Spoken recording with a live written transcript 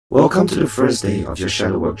Welcome to the first day of your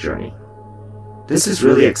shadow work journey. This is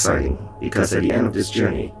really exciting because at the end of this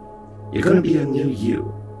journey, you're going to be a new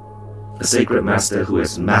you, a sacred master who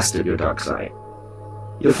has mastered your dark side.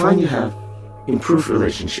 You'll find you have improved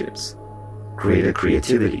relationships, greater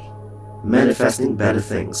creativity, manifesting better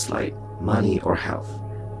things like money or health.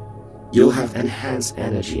 You'll have enhanced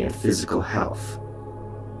energy and physical health.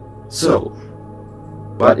 So,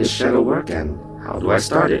 what is shadow work and how do I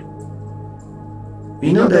start it?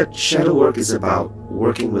 We know that shadow work is about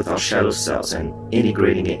working with our shadow selves and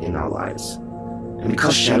integrating it in our lives. And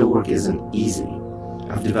because shadow work isn't easy,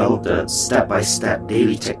 I've developed a step-by-step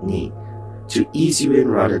daily technique to ease you in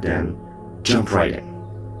rather than jump right in,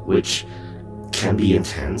 which can be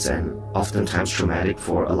intense and oftentimes traumatic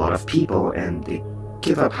for a lot of people, and they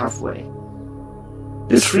give up halfway.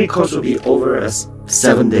 This free course will be over as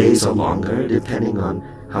 7 days or longer, depending on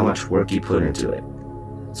how much work you put into it.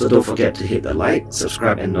 So don't forget to hit the like,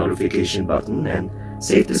 subscribe, and notification button, and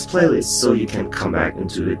save this playlist so you can come back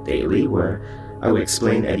into it daily, where I will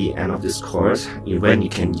explain at the end of this course when you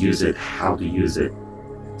can use it, how to use it,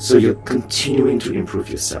 so you're continuing to improve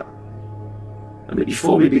yourself. But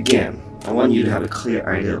before we begin, I want you to have a clear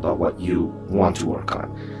idea about what you want to work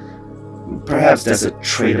on. Perhaps there's a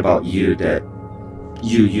trait about you that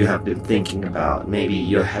you have been thinking about. Maybe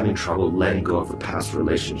you're having trouble letting go of the past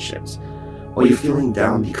relationships, or you're feeling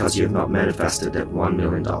down because you have not manifested that $1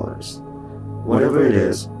 million. Whatever it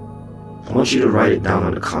is, I want you to write it down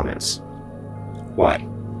on the comments. Why?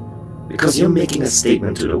 Because you're making a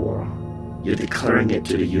statement to the world. You're declaring it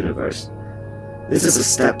to the universe. This is a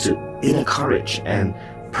step to inner courage and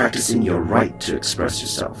practicing your right to express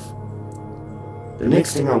yourself. The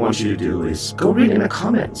next thing I want you to do is go read in the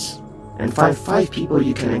comments and find 5 people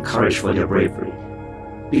you can encourage for their bravery.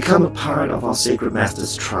 Become a part of our Sacred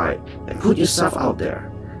Masters tribe and put yourself out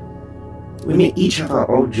there. We may each have our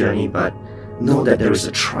own journey, but know that there is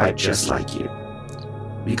a tribe just like you.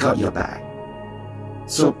 We got your back.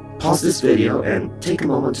 So pause this video and take a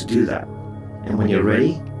moment to do that. And when you're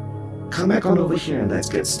ready, come back on over here and let's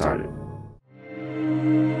get started.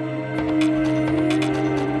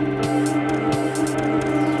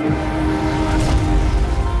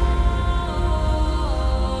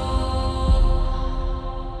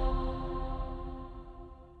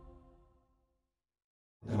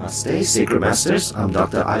 Namaste, Sacred Masters. I'm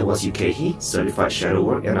Dr. Iwas Ukehi, Certified Shadow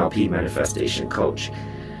Work NLP Manifestation Coach.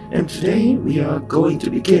 And today we are going to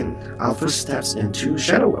begin our first steps into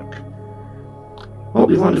shadow work. What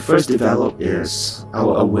we want to first develop is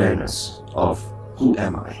our awareness of who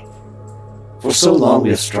am I. For so long we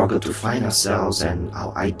have struggled to find ourselves and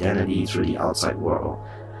our identity through the outside world.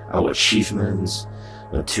 Our achievements,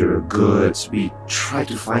 material goods, we try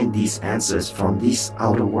to find these answers from this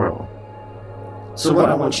outer world. So what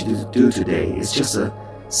I want you to do today is just a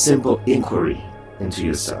simple inquiry into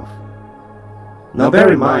yourself. Now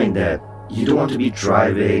bear in mind that you don't want to be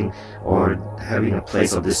driving or having a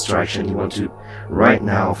place of distraction. You want to right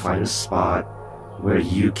now find a spot where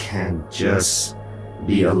you can just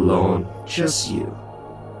be alone, just you.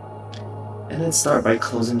 And then start by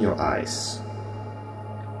closing your eyes.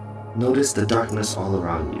 Notice the darkness all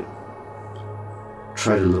around you.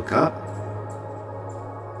 Try to look up,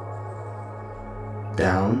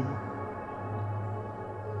 down,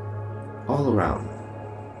 all around.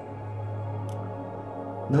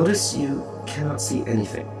 Notice you cannot see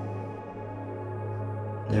anything.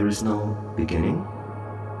 There is no beginning.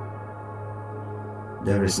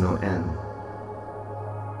 There is no end.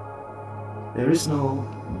 There is no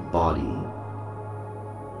body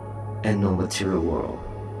and no material world.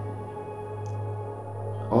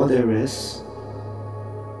 All there is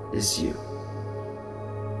you.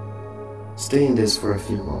 Stay in this for a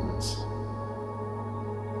few moments.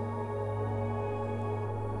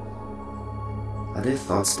 Are there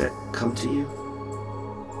thoughts that come to you?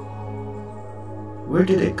 Where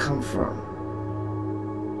did it come from?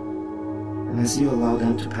 And as you allow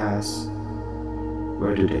them to pass,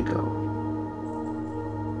 where do they go?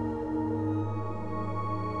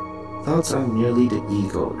 Thoughts are merely the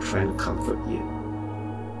ego trying to comfort you.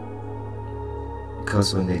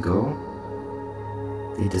 Because when they go,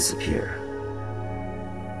 they disappear.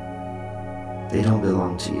 They don't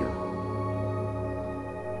belong to you.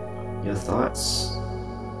 Your thoughts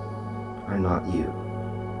are not you.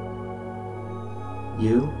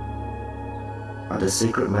 You are the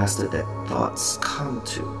sacred master that thoughts come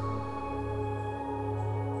to.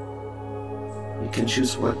 You can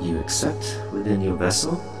choose what you accept within your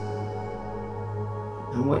vessel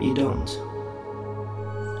and what you don't.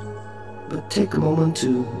 But take a moment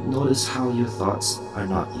to notice how your thoughts are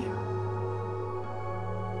not you.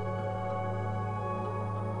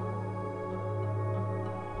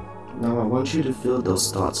 Now I want you to feel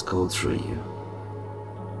those thoughts go through you.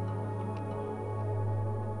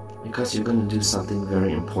 Because you're going to do something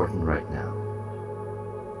very important right now.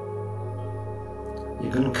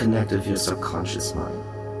 You're going to connect with your subconscious mind.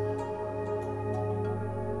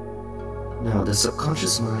 Now, the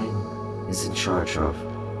subconscious mind is in charge of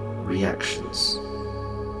reactions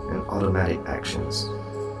and automatic actions.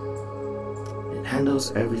 It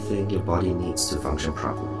handles everything your body needs to function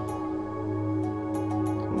properly.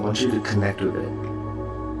 I want you to connect with it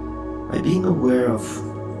by being aware of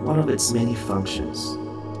one of its many functions.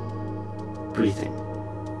 Breathing.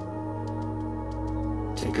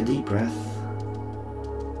 Take a deep breath.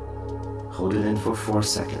 Hold it in for 4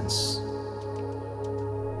 seconds.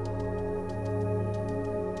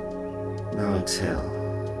 Now exhale.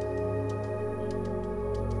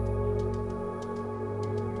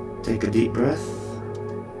 Take a deep breath.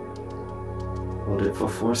 Hold it for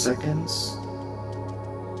 4 seconds.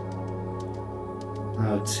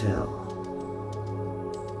 Now exhale.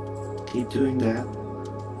 Keep doing that.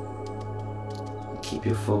 Keep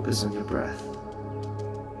your focus on your breath.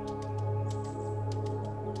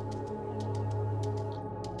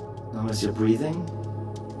 Now as you're breathing,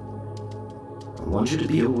 I want you to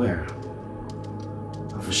be aware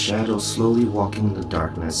of a shadow slowly walking in the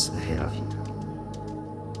darkness ahead of you.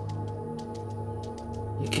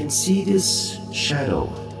 You can see this shadow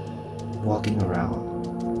walking around.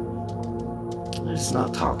 It is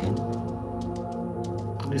not talking.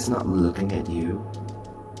 It is not looking at you.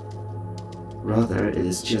 Rather, it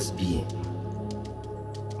is just being,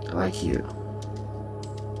 like you.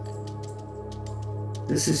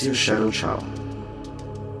 This is your shadow child.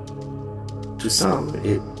 To some,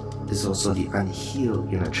 it is also the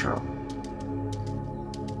unhealed inner child.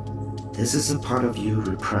 This is a part of you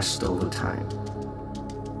repressed over time.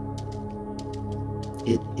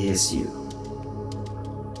 It is you.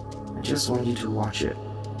 I just want you to watch it.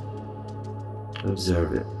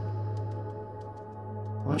 Observe it.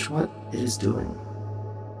 Watch what it is doing.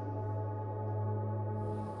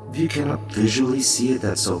 If you cannot visually see it,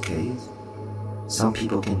 that's okay. Some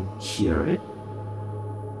people can hear it.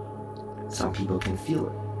 Some people can feel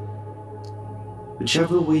it.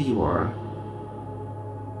 Whichever way you are,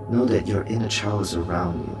 know that your inner child is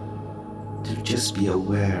around you. To just be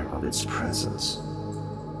aware of its presence.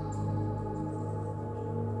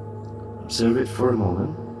 Observe it for a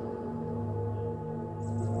moment.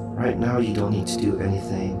 Right now, you don't need to do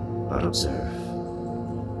anything but observe.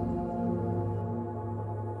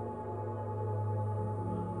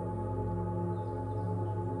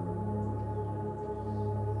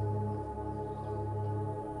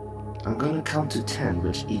 I'm going to count to 10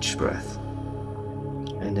 with each breath,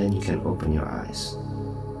 and then you can open your eyes.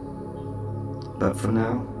 But for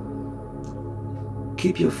now,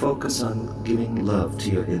 keep your focus on giving love to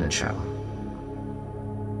your inner child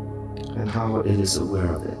and how it is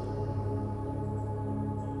aware of it.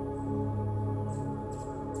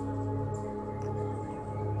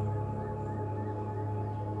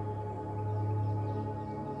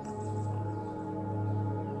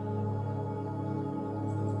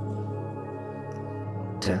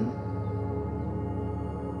 Ten,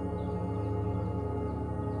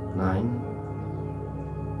 9,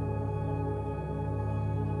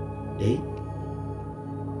 8,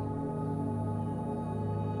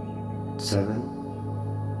 7,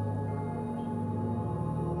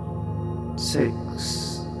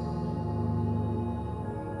 6,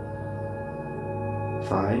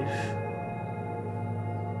 5,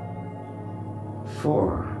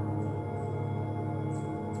 4,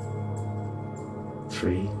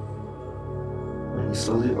 3. When you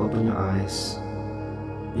slowly open your eyes,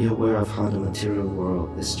 be aware of how the material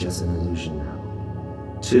world is just an illusion now.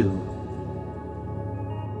 2,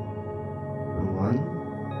 and 1,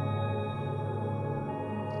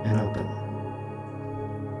 and open.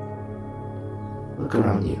 Look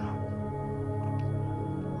around you.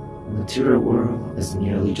 The material world is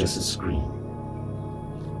merely just a screen.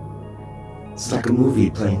 It's like a movie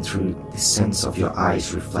playing through the sense of your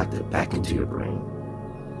eyes reflected back into your brain.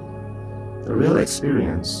 The real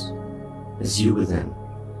experience is you within,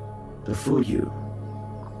 the full you.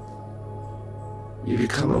 You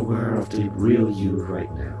become aware of the real you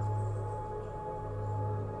right now.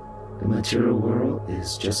 The material world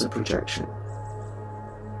is just a projection.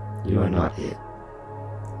 You are not it.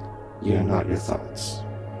 You are not your thoughts.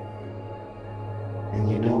 And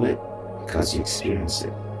you know it because you experience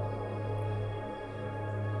it.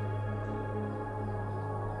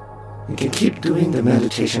 You can keep doing the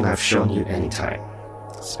meditation I've shown you anytime,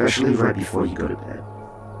 especially right before you go to bed.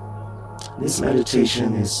 This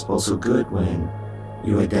meditation is also good when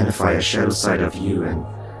you identify a shadow side of you and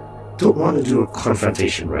don't want to do a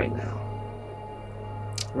confrontation right now.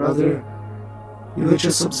 Rather, you are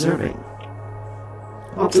just observing.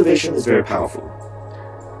 Observation is very powerful.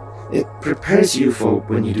 It prepares you for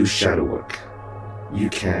when you do shadow work. You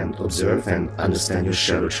can observe and understand your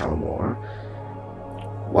shadow child more.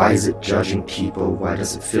 Why is it judging people? Why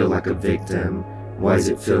does it feel like a victim? Why is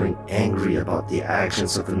it feeling angry about the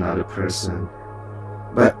actions of another person?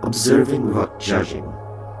 By observing without judging,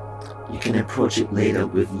 you can approach it later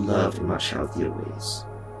with love in much healthier ways.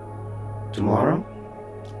 Tomorrow,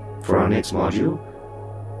 for our next module,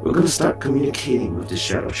 we're going to start communicating with the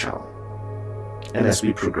shadow child. And as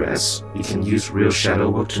we progress, we can use real shadow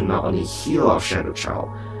work to not only heal our shadow child,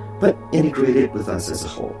 but integrate it with us as a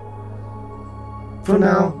whole. For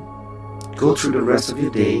now, go through the rest of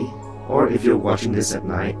your day, or if you're watching this at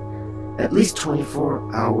night, at least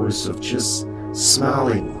 24 hours of just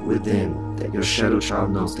smiling within that your shadow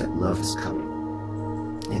child knows that love is coming.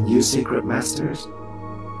 And you sacred masters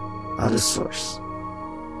are the source.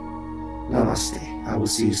 Namaste. I will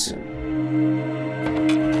see you soon.